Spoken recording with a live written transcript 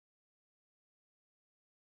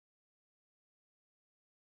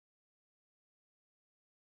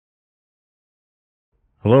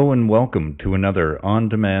Hello and welcome to another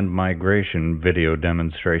on-demand migration video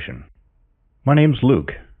demonstration. My name's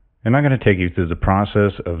Luke, and I'm going to take you through the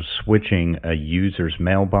process of switching a user's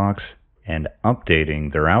mailbox and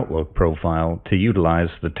updating their Outlook profile to utilize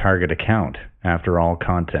the target account after all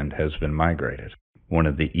content has been migrated. One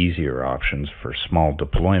of the easier options for small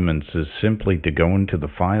deployments is simply to go into the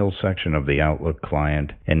Files section of the Outlook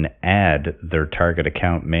client and add their target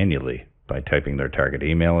account manually by typing their target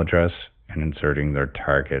email address and inserting their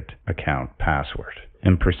target account password,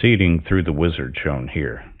 and proceeding through the wizard shown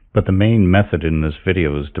here. But the main method in this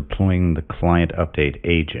video is deploying the client update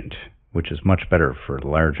agent, which is much better for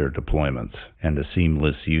larger deployments and a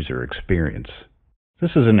seamless user experience.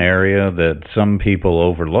 This is an area that some people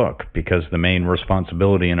overlook because the main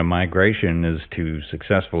responsibility in a migration is to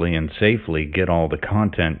successfully and safely get all the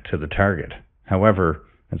content to the target. However,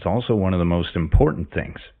 it's also one of the most important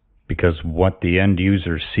things, because what the end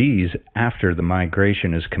user sees after the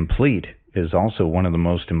migration is complete is also one of the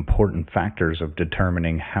most important factors of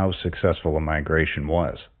determining how successful a migration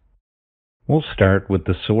was. We'll start with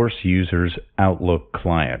the source user's Outlook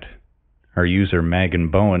client. Our user Megan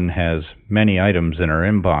Bowen has many items in her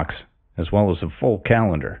inbox, as well as a full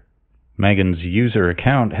calendar. Megan's user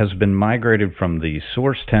account has been migrated from the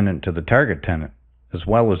source tenant to the target tenant, as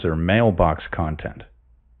well as her mailbox content.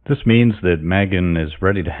 This means that Megan is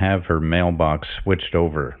ready to have her mailbox switched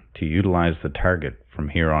over to utilize the target from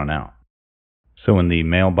here on out. So in the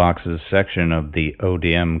Mailboxes section of the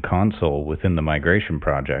ODM console within the migration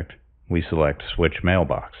project, we select Switch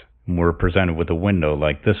Mailbox, and we're presented with a window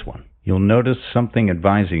like this one. You'll notice something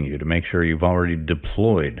advising you to make sure you've already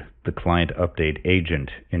deployed the Client Update Agent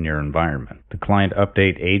in your environment. The Client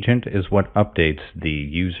Update Agent is what updates the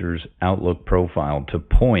user's Outlook profile to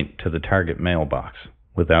point to the target mailbox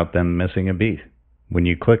without them missing a beat. When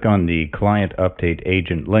you click on the Client Update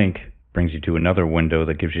Agent link, it brings you to another window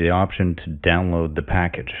that gives you the option to download the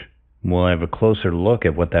package. We'll have a closer look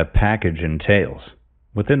at what that package entails.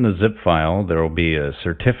 Within the zip file, there will be a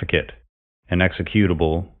certificate, an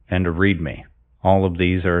executable, and a README. All of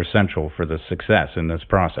these are essential for the success in this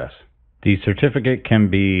process. The certificate can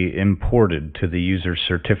be imported to the user's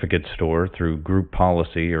certificate store through group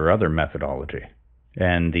policy or other methodology,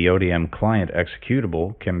 and the ODM client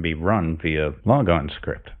executable can be run via logon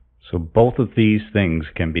script. So both of these things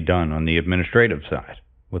can be done on the administrative side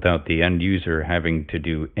without the end user having to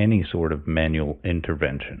do any sort of manual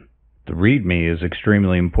intervention. The README is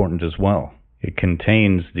extremely important as well. It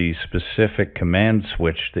contains the specific command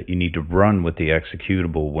switch that you need to run with the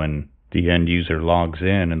executable when the end user logs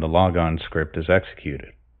in and the logon script is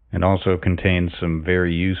executed. It also contains some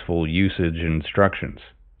very useful usage instructions,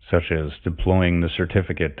 such as deploying the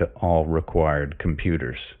certificate to all required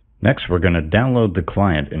computers. Next, we're going to download the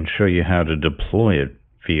client and show you how to deploy it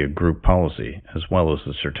via group policy as well as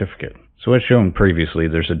the certificate. So as shown previously,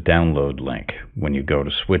 there's a download link when you go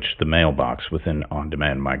to switch the mailbox within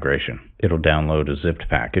on-demand migration. It'll download a zipped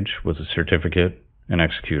package with a certificate, an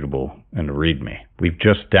executable, and a README. We've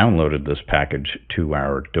just downloaded this package to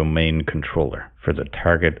our domain controller for the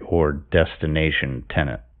target or destination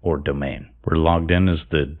tenant or domain. We're logged in as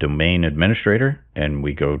the domain administrator, and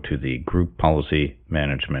we go to the Group Policy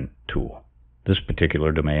Management tool. This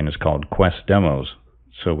particular domain is called Quest Demos,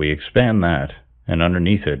 so we expand that, and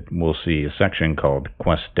underneath it we'll see a section called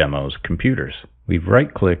Quest Demos Computers. We've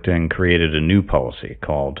right-clicked and created a new policy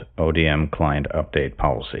called ODM Client Update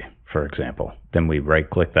Policy, for example. Then we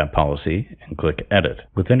right-click that policy and click Edit.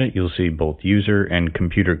 Within it you'll see both user and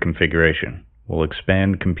computer configuration. We'll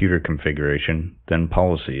expand computer configuration, then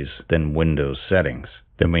policies, then Windows settings.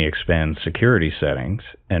 Then we expand security settings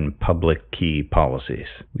and public key policies.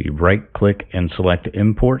 We right-click and select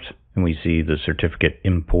Import, and we see the certificate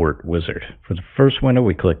import wizard. For the first window,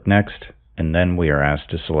 we click Next, and then we are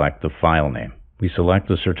asked to select the file name. We select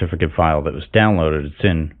the certificate file that was downloaded. It's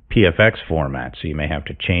in PFX format, so you may have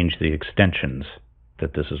to change the extensions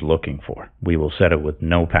that this is looking for. We will set it with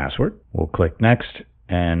no password. We'll click Next,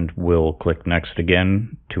 and we'll click Next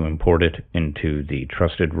again to import it into the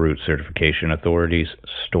Trusted Root Certification Authority's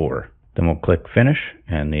store. Then we'll click Finish,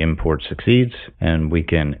 and the import succeeds, and we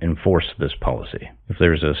can enforce this policy. If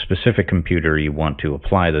there's a specific computer you want to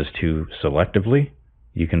apply this to selectively,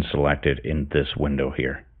 you can select it in this window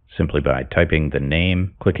here, simply by typing the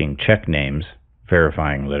name, clicking Check Names,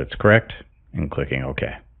 verifying that it's correct, and clicking OK.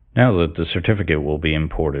 Now that the certificate will be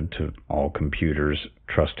imported to all computers'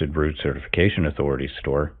 Trusted Root Certification Authority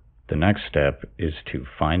store, the next step is to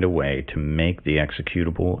find a way to make the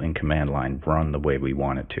executable and command line run the way we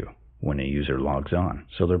want it to when a user logs on,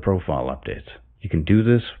 so their profile updates. You can do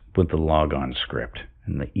this with the logon script,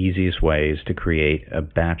 and the easiest way is to create a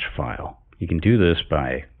batch file. You can do this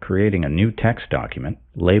by creating a new text document,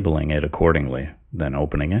 labeling it accordingly, then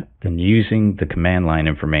opening it, then using the command line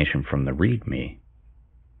information from the README.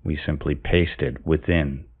 We simply paste it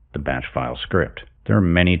within the batch file script. There are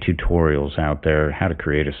many tutorials out there how to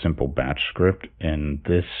create a simple batch script, and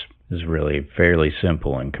this is really fairly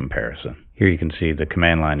simple in comparison. Here you can see the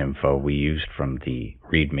command line info we used from the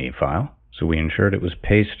README file. So we ensured it was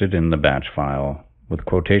pasted in the batch file with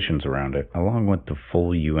quotations around it, along with the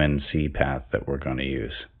full UNC path that we're going to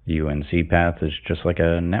use. The UNC path is just like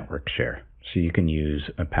a network share, so you can use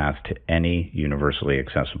a path to any universally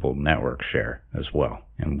accessible network share as well.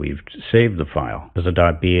 And we've saved the file as a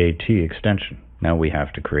 .bat extension. Now we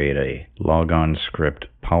have to create a logon script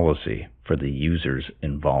policy for the users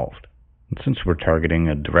involved. And since we're targeting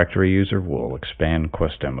a directory user, we'll expand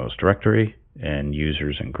QuestDemo's directory and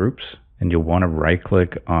users and groups. And you'll want to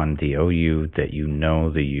right-click on the OU that you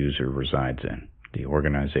know the user resides in, the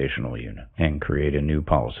organizational unit, and create a new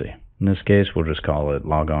policy. In this case, we'll just call it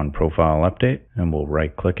Logon Profile Update, and we'll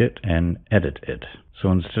right-click it and edit it.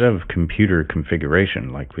 So instead of computer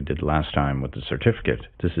configuration like we did last time with the certificate,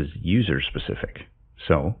 this is user-specific.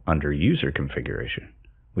 So under User Configuration,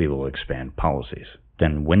 we will expand Policies.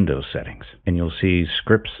 Then Windows Settings, and you'll see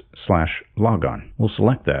Scripts/Logon. We'll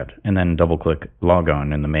select that and then double-click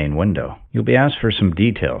Logon in the main window. You'll be asked for some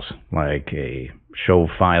details like a Show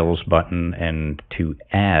Files button and to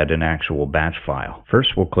add an actual batch file.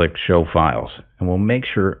 First we'll click Show Files, and we'll make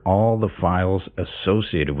sure all the files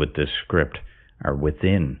associated with this script are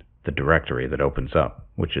within the directory that opens up,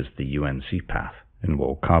 which is the UNC path. And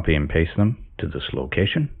we'll copy and paste them to this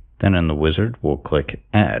location. Then in the wizard we'll click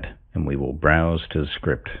Add, and we will browse to the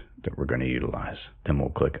script that we're going to utilize. Then we'll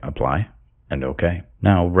click Apply and OK.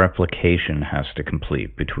 Now replication has to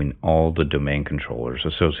complete between all the domain controllers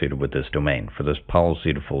associated with this domain for this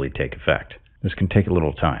policy to fully take effect. This can take a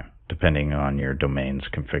little time, depending on your domain's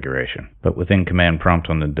configuration. But within command prompt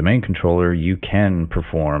on the domain controller, you can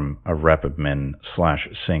perform a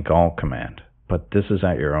repadmin/syncall command. But this is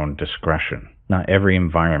at your own discretion. Not every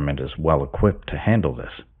environment is well equipped to handle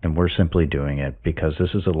this, and we're simply doing it because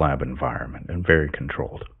this is a lab environment and very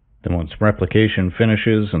controlled. Then once replication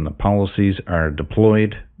finishes and the policies are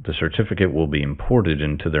deployed, the certificate will be imported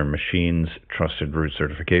into their machine's Trusted Root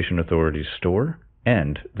Certification Authority store,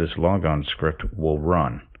 and this logon script will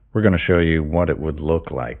run. We're going to show you what it would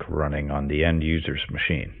look like running on the end user's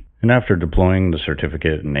machine. And after deploying the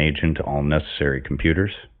certificate and agent to all necessary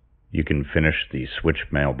computers, you can finish the Switch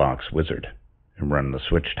Mailbox wizard and run the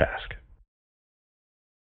switch task.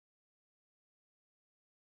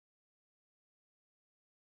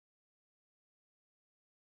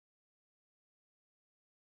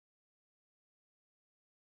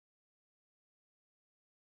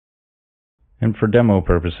 And for demo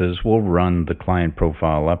purposes, we'll run the client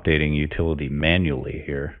profile updating utility manually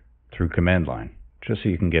here through command line, just so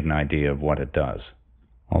you can get an idea of what it does.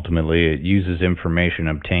 Ultimately, it uses information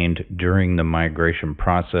obtained during the migration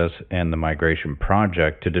process and the migration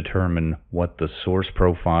project to determine what the source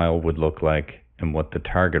profile would look like and what the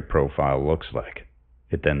target profile looks like.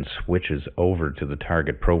 It then switches over to the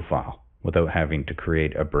target profile without having to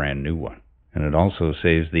create a brand new one. And it also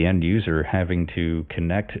saves the end user having to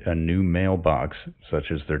connect a new mailbox, such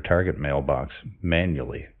as their target mailbox,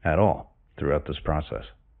 manually at all throughout this process.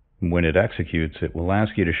 When it executes, it will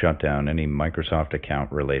ask you to shut down any Microsoft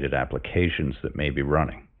account-related applications that may be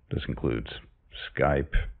running. This includes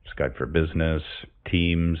Skype, Skype for Business,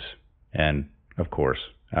 Teams, and, of course,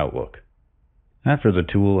 Outlook. After the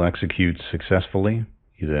tool executes successfully,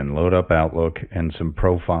 you then load up Outlook and some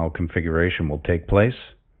profile configuration will take place.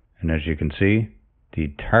 And as you can see,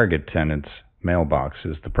 the target tenant's mailbox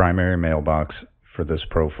is the primary mailbox for this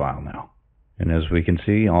profile now. And as we can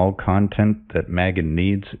see, all content that Megan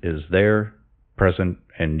needs is there, present,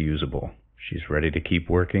 and usable. She's ready to keep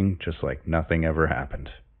working just like nothing ever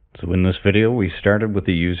happened. So in this video, we started with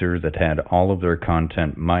a user that had all of their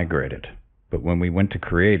content migrated. But when we went to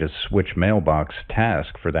create a switch mailbox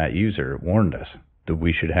task for that user, it warned us that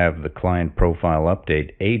we should have the client profile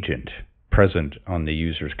update agent present on the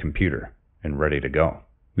user's computer and ready to go.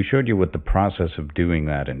 We showed you what the process of doing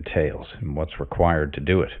that entails and what's required to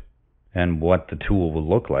do it, and what the tool will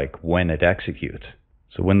look like when it executes.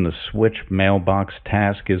 So when the switch mailbox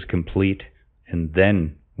task is complete, and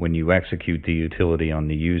then when you execute the utility on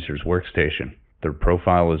the user's workstation, their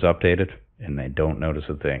profile is updated and they don't notice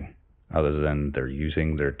a thing other than they're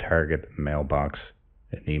using their target mailbox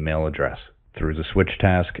and email address. Through the switch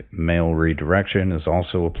task, mail redirection is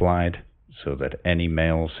also applied so that any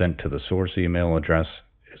mail sent to the source email address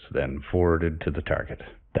is then forwarded to the target.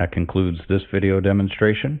 That concludes this video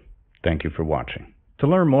demonstration. Thank you for watching. To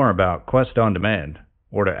learn more about Quest On Demand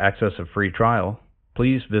or to access a free trial,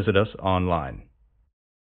 please visit us online.